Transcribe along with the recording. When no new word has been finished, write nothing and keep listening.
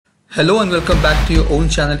Hello and welcome back to your own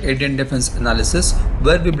channel Indian Defense Analysis,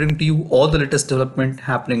 where we bring to you all the latest development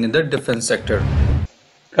happening in the defense sector.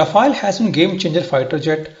 Rafale has been game-changer fighter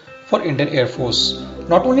jet for Indian Air Force,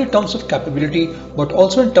 not only in terms of capability but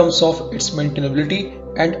also in terms of its maintainability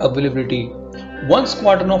and availability. One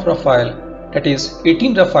squadron of Rafale, that is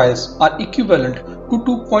 18 Rafales, are equivalent to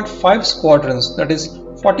 2.5 squadrons, that is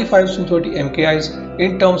 45 Su-30 MKIs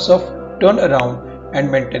in terms of turnaround and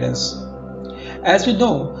maintenance. As we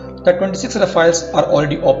know, the 26 Rafales are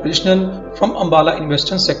already operational from Ambala in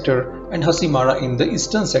western sector and Hasimara in the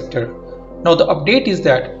eastern sector. Now the update is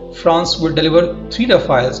that France will deliver 3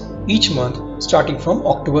 Rafales each month starting from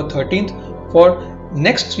October 13th for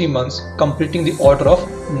next 3 months, completing the order of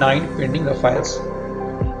 9 pending Rafales.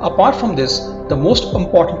 Apart from this, the most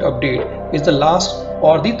important update is the last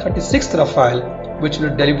or the 36th Rafale, which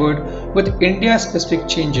will be delivered with India-specific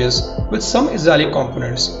changes with some Israeli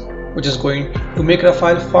components, which is going to make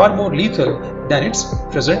Rafale far more lethal than its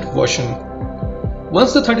present version.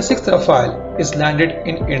 Once the 36th Rafale is landed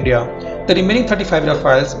in India, the remaining 35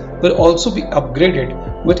 Rafales will also be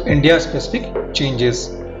upgraded with India-specific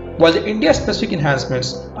changes. While the India-specific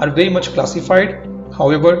enhancements are very much classified,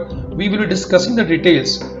 however, we will be discussing the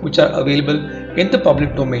details which are available in the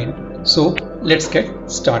public domain. So let's get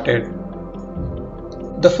started.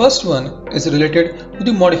 The first one is related to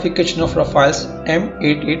the modification of Rafale's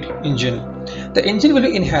M88 engine. The engine will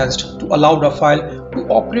be enhanced to allow Rafale to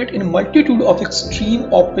operate in a multitude of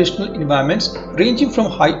extreme operational environments ranging from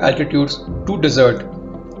high altitudes to desert.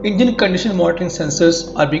 Engine condition monitoring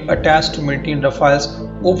sensors are being attached to maintain Rafale's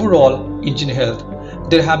overall engine health.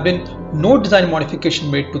 There have been no design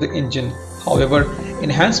modification made to the engine. However,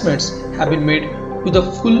 enhancements have been made to the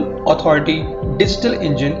full authority digital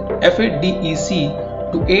engine FADEC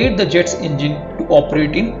to aid the jet's engine to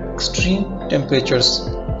operate in extreme temperatures.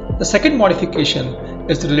 The second modification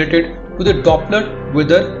is related to the Doppler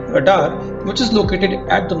Weather Radar, which is located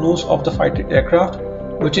at the nose of the fighter aircraft,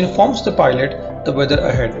 which informs the pilot the weather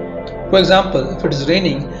ahead. For example, if it is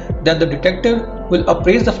raining, then the detector will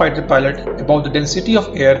apprise the fighter pilot about the density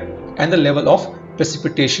of air and the level of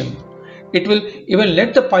precipitation. It will even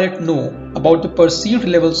let the pilot know about the perceived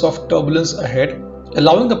levels of turbulence ahead,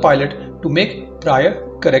 allowing the pilot to make prior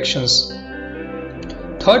corrections.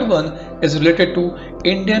 Third one is related to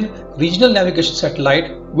Indian Regional Navigation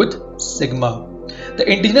Satellite with Sigma.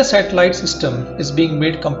 The indigenous satellite system is being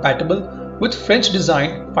made compatible with French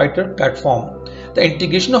designed fighter platform. The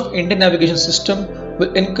integration of Indian navigation system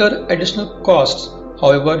will incur additional costs.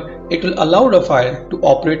 However, it will allow Rafale to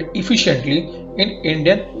operate efficiently in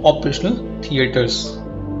Indian operational theaters.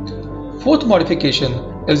 Fourth modification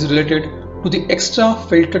is related to the extra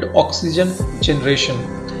filtered oxygen generation.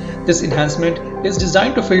 This enhancement is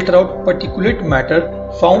designed to filter out particulate matter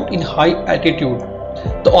found in high altitude.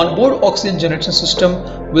 The onboard oxygen generation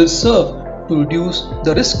system will serve to reduce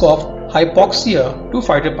the risk of hypoxia to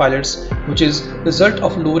fighter pilots, which is the result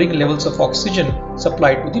of lowering levels of oxygen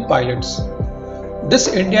supplied to the pilots. This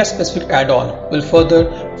India-specific add-on will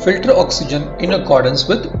further filter oxygen in accordance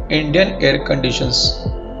with Indian air conditions.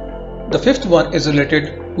 The fifth one is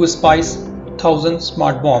related to SPICE 1000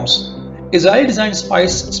 smart bombs. Israeli-designed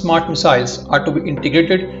SPICE smart missiles are to be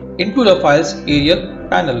integrated into Rafale's aerial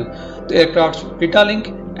panel. The aircraft's data link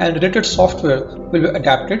and related software will be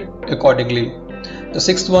adapted accordingly. The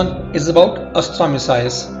sixth one is about Astra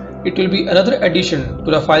missiles. It will be another addition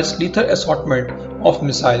to Rafale's lethal assortment of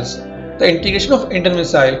missiles. The integration of Indian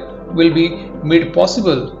missile will be made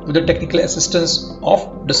possible with the technical assistance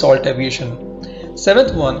of Dassault Aviation.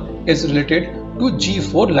 Seventh one is related to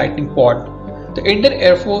G4 Lightning Pod. The Indian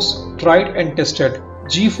Air Force tried and tested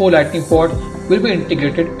G4 Lightning Pod will be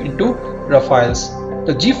integrated into Rafales.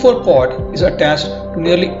 The G4 pod is attached to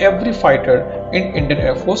nearly every fighter in Indian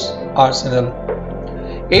Air Force arsenal.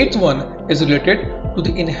 Eighth one is related to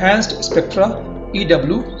the enhanced Spectra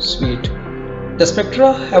EW suite. The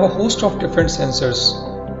Spectra have a host of different sensors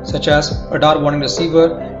such as radar warning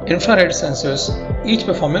receiver, infrared sensors, each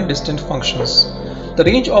performing distinct functions. The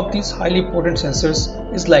range of these highly potent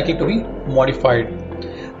sensors is likely to be modified.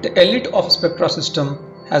 The elite of Spectra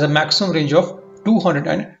system has a maximum range of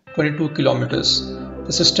 222 kilometers.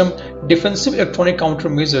 The system defensive electronic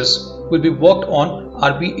countermeasures will be worked on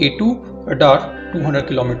RBA2 radar 200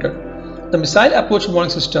 km. The missile approach warning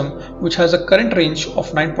system, which has a current range of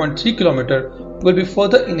 9.3 km, will be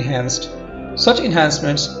further enhanced. Such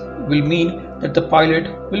enhancements will mean that the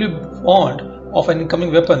pilot will be warned of an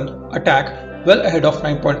incoming weapon attack well ahead of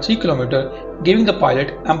 9.3 km, giving the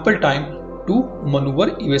pilot ample time to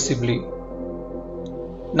maneuver evasively.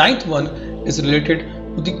 Ninth one is related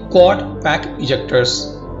to the quad pack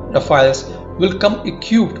ejectors. Rafale's will come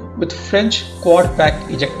equipped with French quad-pack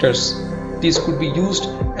ejectors. These could be used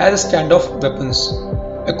as standoff weapons.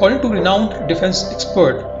 According to renowned defense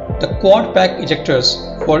expert, the quad-pack ejectors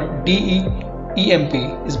for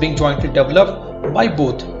DEEMP is being jointly developed by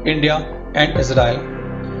both India and Israel.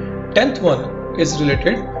 10th one is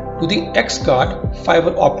related to the X-Guard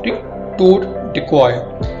fiber optic towed decoy.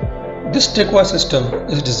 This decoy system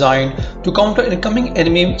is designed to counter incoming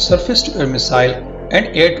enemy surface-to-air missile and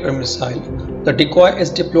air-to-air missile. The decoy is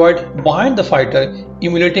deployed behind the fighter,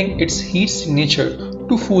 emulating its heat signature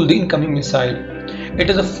to fool the incoming missile. It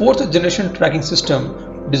is a fourth generation tracking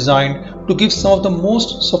system designed to give some of the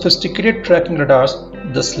most sophisticated tracking radars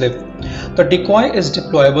the slip. The decoy is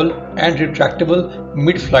deployable and retractable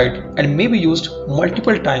mid-flight and may be used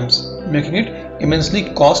multiple times, making it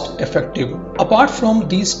immensely cost-effective. Apart from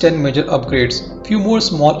these 10 major upgrades, few more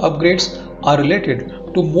small upgrades are related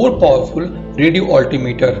to more powerful radio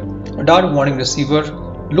altimeter, radar warning receiver,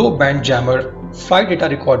 low band jammer, flight data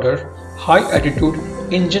recorder, high altitude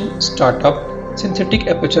engine startup, synthetic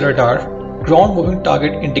aperture radar, ground moving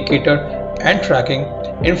target indicator and tracking,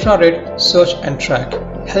 infrared search and track,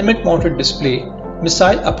 helmet mounted display,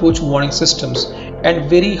 missile approach warning systems, and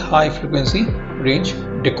very high frequency range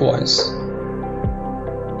decoys.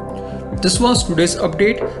 This was today's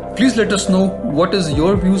update. Please let us know what is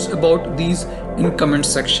your views about these in comment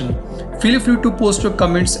section. Feel free to post your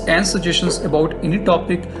comments and suggestions about any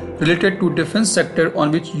topic related to defense sector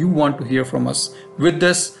on which you want to hear from us. With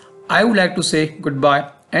this, I would like to say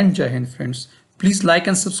goodbye and Jai Hind friends. Please like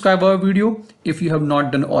and subscribe our video if you have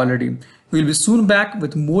not done already. We will be soon back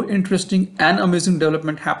with more interesting and amazing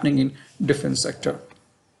development happening in defense sector.